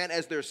Jewish man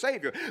as their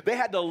Savior. They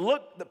had to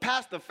look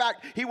past the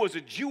fact he was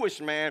a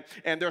Jewish man,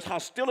 and there's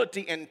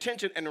hostility and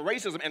tension and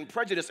racism and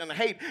prejudice and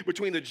hate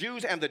between the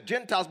Jews and the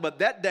Gentiles. But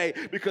that day,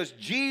 because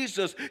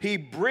Jesus, he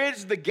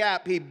bridged the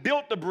gap, he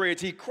built the bridge,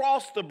 he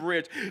crossed the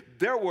bridge,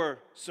 there were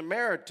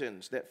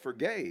Samaritans that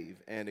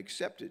forgave and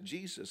accepted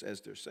Jesus as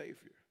their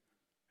Savior.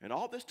 And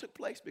all this took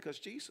place because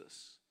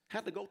Jesus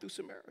had to go through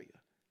Samaria.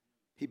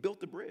 He built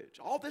the bridge.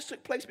 All this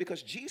took place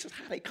because Jesus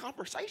had a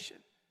conversation.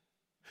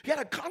 He had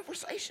a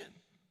conversation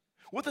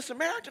with a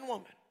Samaritan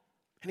woman,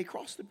 and he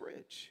crossed the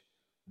bridge.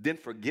 Then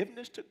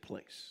forgiveness took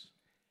place,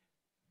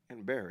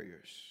 and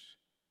barriers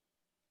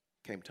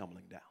came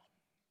tumbling down.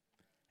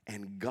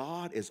 And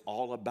God is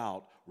all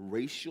about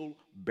racial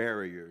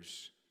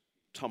barriers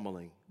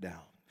tumbling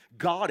down.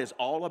 God is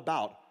all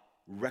about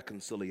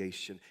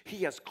reconciliation.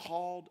 He has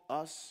called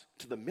us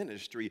to the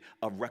ministry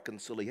of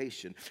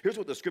reconciliation. Here's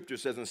what the scripture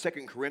says in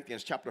 2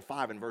 Corinthians chapter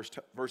 5 and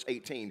verse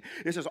 18.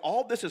 It says,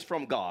 all this is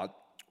from God,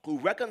 who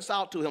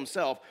reconciled to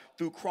himself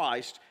through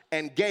Christ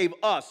and gave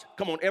us,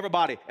 come on,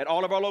 everybody, at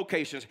all of our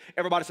locations,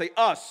 everybody say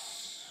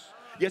us.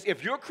 Yes,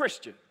 if you're a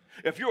Christian,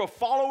 if you're a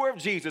follower of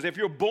Jesus, if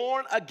you're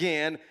born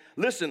again,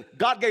 listen,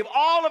 God gave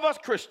all of us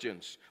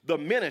Christians the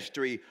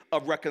ministry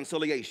of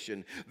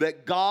reconciliation.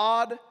 That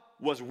God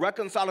was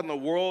reconciling the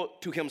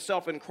world to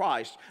himself in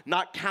Christ,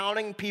 not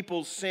counting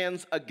people's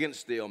sins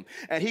against them.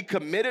 And he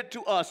committed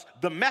to us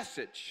the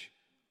message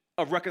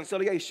of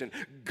reconciliation.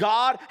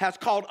 God has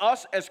called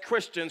us as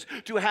Christians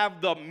to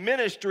have the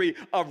ministry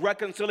of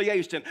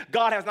reconciliation.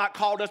 God has not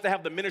called us to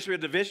have the ministry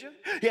of division.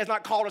 He has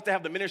not called us to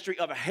have the ministry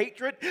of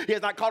hatred. He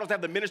has not called us to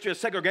have the ministry of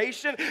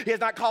segregation. He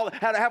has not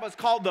have us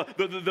called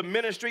the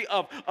ministry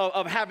of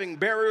having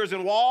barriers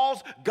and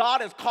walls.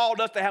 God has called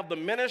us to have the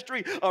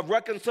ministry of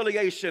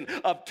reconciliation,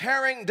 of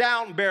tearing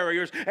down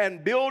barriers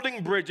and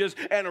building bridges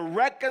and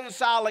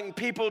reconciling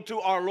people to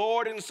our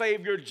Lord and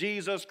Savior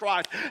Jesus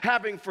Christ,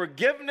 having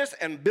forgiveness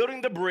and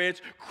building the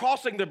bridge,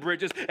 crossing the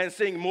bridges, and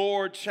seeing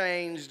more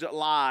changed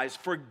lives.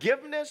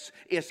 Forgiveness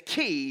is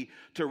key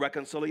to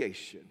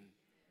reconciliation.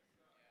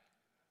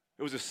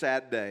 It was a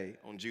sad day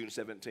on June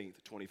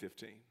 17th,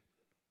 2015.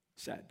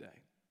 Sad day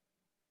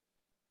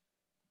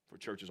for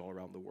churches all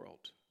around the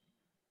world.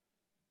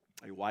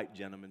 A white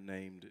gentleman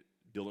named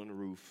Dylan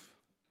Roof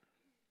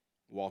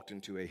walked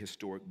into a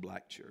historic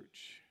black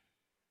church.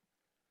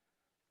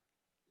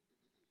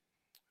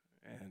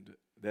 And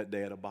that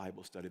day at a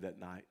Bible study that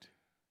night,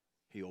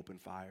 he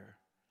opened fire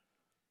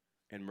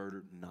and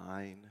murdered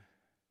 9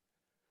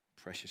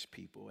 precious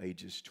people,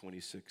 ages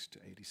 26 to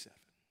 87.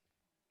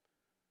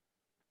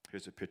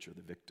 Here's a picture of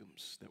the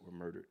victims that were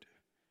murdered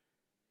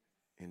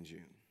in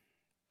June.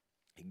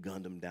 He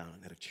gunned them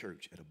down at a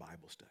church at a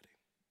Bible study.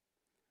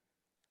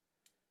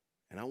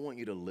 And I want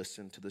you to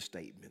listen to the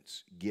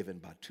statements given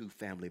by 2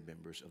 family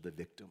members of the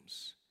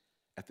victims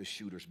at the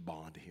shooter's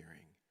bond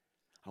hearing.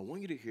 I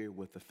want you to hear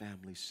what the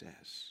family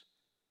says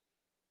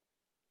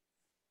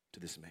to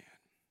this man.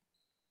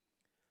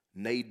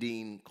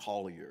 Nadine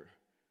Collier,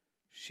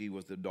 she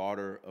was the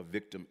daughter of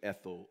victim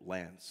Ethel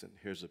Lance. And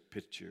here's a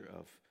picture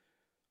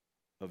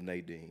of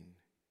Nadine.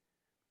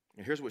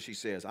 And here's what she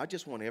says. I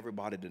just want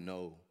everybody to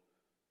know,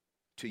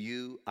 to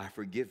you, I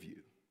forgive you.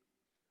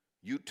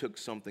 You took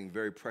something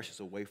very precious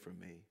away from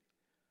me.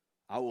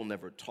 I will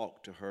never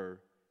talk to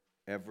her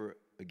ever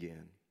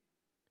again.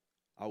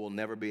 I will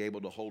never be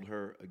able to hold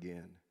her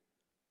again.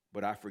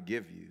 But I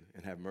forgive you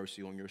and have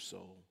mercy on your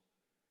soul.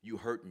 You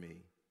hurt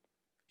me.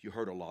 You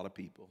hurt a lot of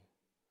people,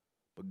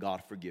 but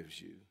God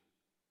forgives you,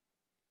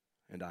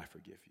 and I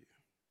forgive you.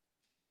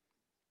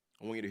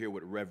 I want you to hear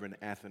what Reverend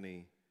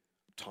Anthony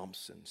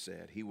Thompson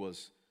said. He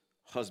was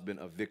husband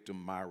of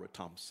victim Myra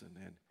Thompson,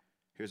 and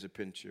here's a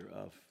picture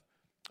of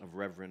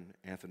Reverend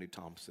Anthony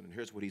Thompson, and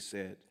here's what he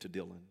said to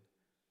Dylan.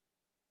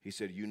 He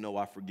said, you know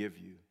I forgive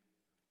you,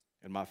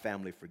 and my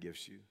family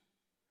forgives you,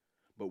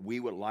 but we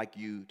would like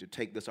you to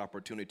take this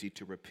opportunity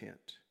to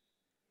repent.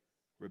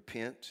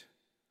 Repent,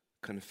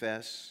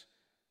 confess,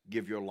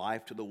 give your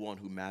life to the one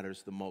who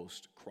matters the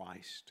most,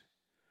 Christ,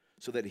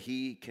 so that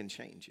he can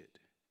change it.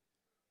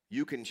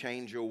 You can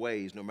change your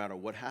ways no matter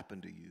what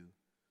happened to you,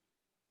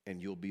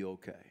 and you'll be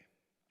okay.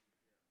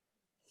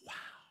 Wow.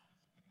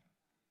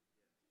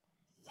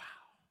 Wow.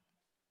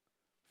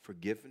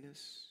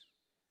 Forgiveness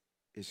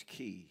is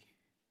key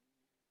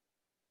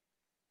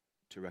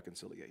to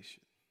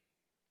reconciliation.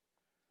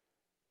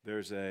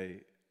 There's a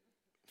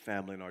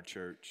family in our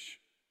church,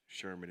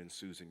 Sherman and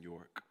Susan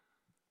York.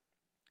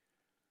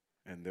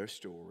 And their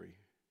story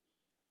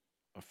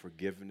of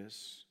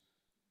forgiveness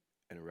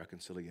and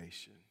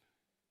reconciliation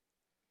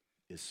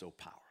is so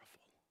powerful.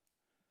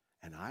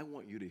 And I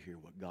want you to hear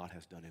what God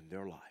has done in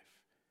their life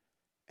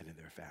and in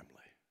their family.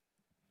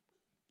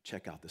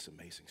 Check out this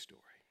amazing story.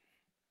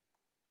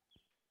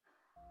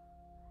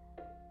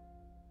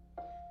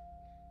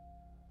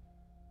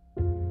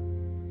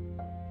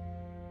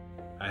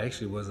 I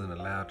actually wasn't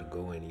allowed to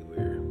go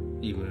anywhere.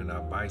 Even in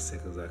our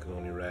bicycles, I could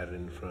only ride it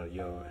in the front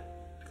yard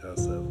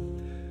because of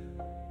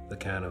the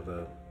kind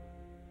of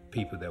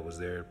people that was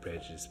there,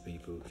 prejudiced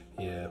people.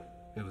 Yeah,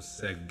 it was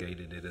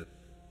segregated.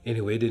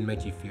 Anyway, it didn't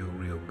make you feel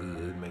real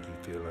good, make you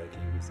feel like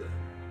you was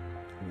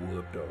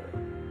whooped or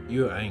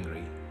you're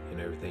angry and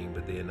everything,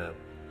 but then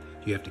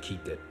you have to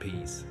keep that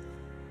peace.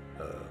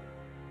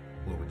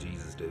 What would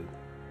Jesus do?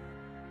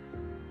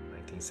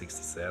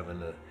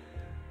 1967,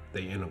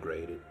 they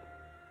integrated.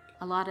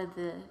 A lot of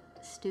the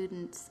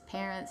students'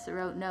 parents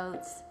wrote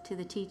notes to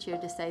the teacher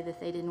to say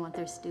that they didn't want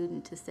their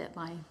student to sit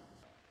by him.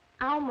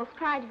 I almost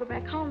tried to go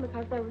back home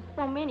because there were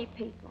so many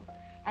people,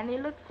 and they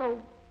looked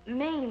so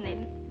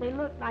mean. They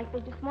looked like they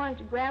just wanted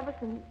to grab us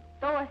and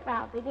throw us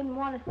out. They didn't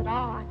want us at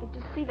all. I could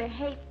just see their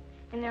hate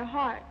in their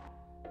heart.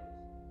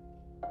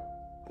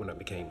 When I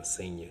became a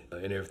senior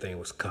and everything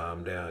was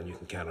calmed down, you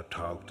can kind of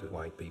talk to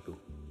white people.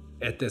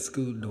 At that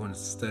school during the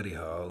study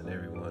hall, and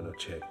everyone will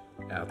check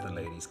out the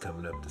ladies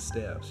coming up the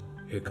steps.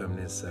 Here come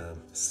this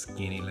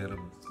skinny little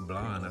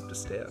blonde up the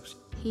steps.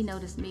 He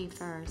noticed me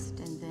first,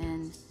 and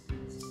then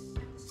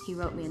he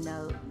wrote me a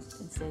note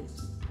and said,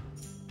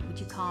 would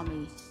you call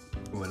me?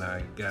 When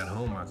I got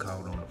home, I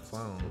called on the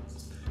phone,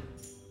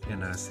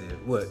 and I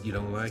said, what, you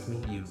don't like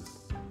me?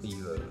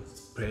 You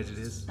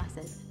prejudiced? I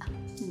said,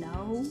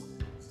 no.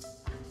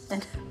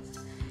 And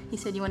he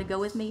said, you want to go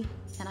with me?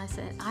 And I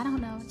said, I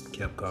don't know.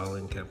 Kept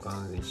calling,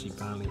 and she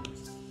finally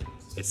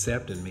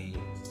accepted me.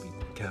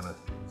 We kind of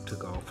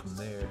took off from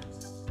there.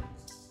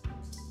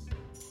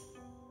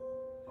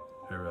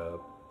 Her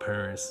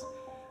parents,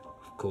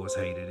 of course,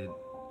 hated it,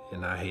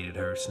 and I hated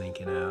her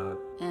sneaking out.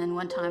 And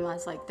one time I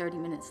was like 30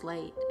 minutes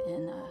late,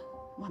 and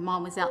my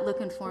mom was out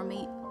looking for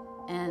me,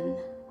 and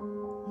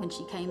when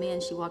she came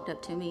in, she walked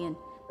up to me and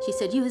she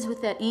said, "You was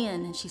with that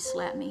Ian," and she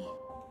slapped me.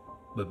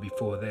 But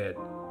before that,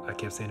 I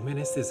kept saying, man,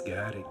 it's this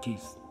guy that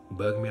keeps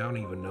bugging me. I don't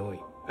even know him.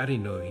 I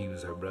didn't know he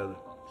was her brother.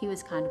 He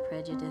was kind of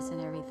prejudiced and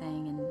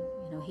everything,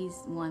 and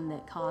he's one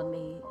that called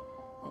me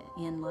an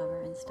Ian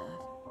lover and stuff.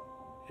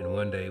 And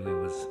one day we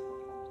was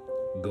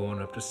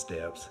going up the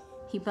steps,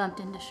 He bumped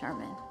into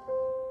Sherman.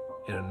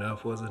 and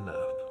enough was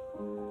enough.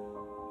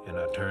 And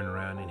I turned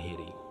around and hit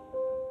him.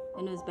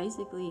 And it was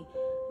basically,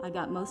 I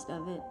got most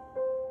of it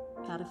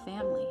out of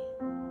family.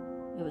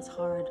 It was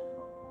hard.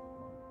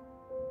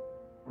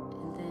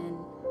 And then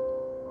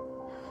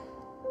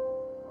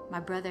my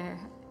brother,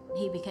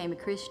 he became a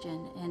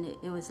Christian, and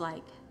it was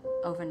like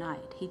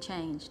overnight. He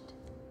changed.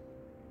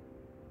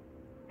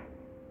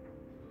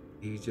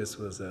 He just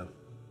was a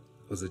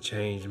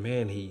changed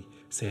man. He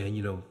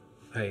saying,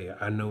 hey,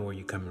 I know where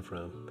you're coming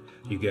from.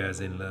 You guys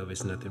in love,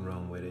 it's nothing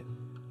wrong with it.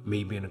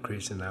 Me being a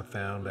Christian, I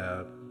found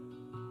out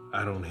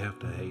I don't have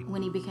to hate.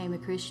 When he became a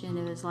Christian,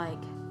 it was like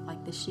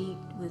the sheet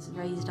was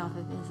raised off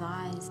of his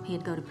eyes.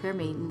 He'd go to prayer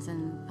meetings,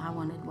 and I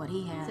wanted what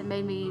he had. It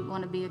made me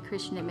want to be a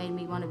Christian. It made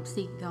me want to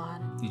seek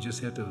God. You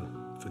just have to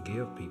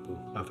forgive people.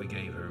 I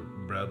forgave her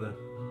brother,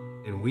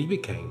 and we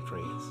became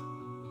friends.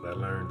 I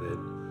learned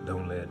that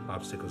don't let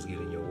obstacles get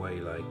in your way,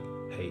 like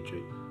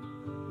hatred,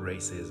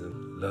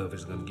 racism. Love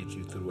is going to get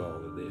you through all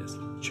of this.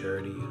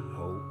 Charity,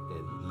 hope,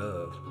 and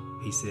love.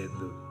 He said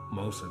the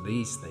most of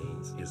these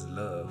things is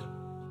love.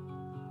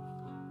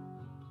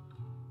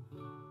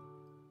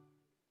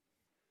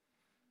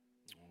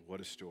 What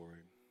a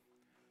story.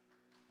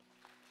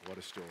 What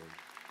a story.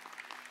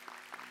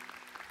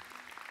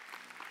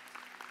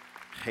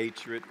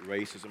 Hatred,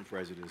 racism,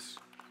 prejudice.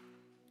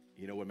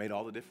 You know what made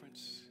all the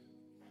difference?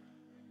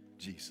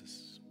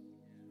 Jesus.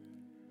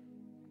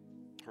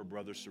 Her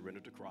brother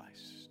surrendered to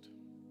Christ.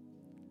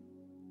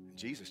 And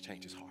Jesus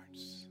changes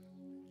hearts.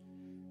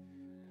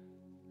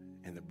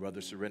 And the brother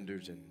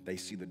surrenders, and they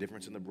see the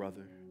difference in the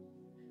brother,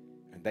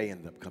 and they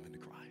end up coming to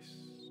Christ.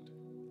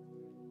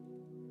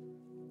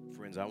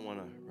 Friends, I want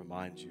to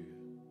remind you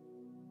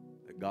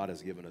that God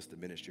has given us the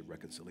ministry of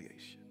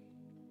reconciliation.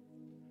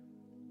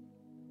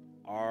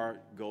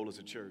 Our goal as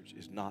a church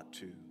is not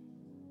to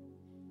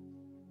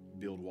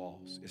build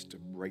walls. It's to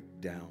break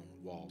down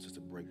walls. It's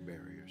to break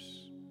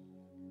barriers.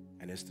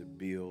 And it's to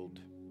build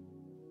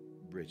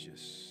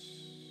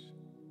bridges,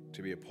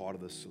 to be a part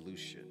of the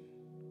solution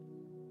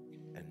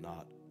and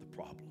not the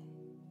problem.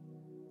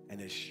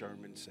 And as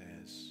Sherman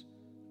says,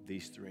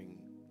 these three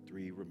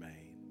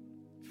remain: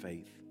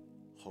 faith,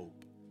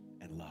 hope,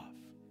 and love.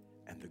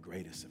 And the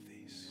greatest of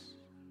these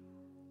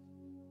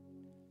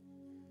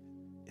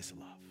is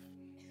love.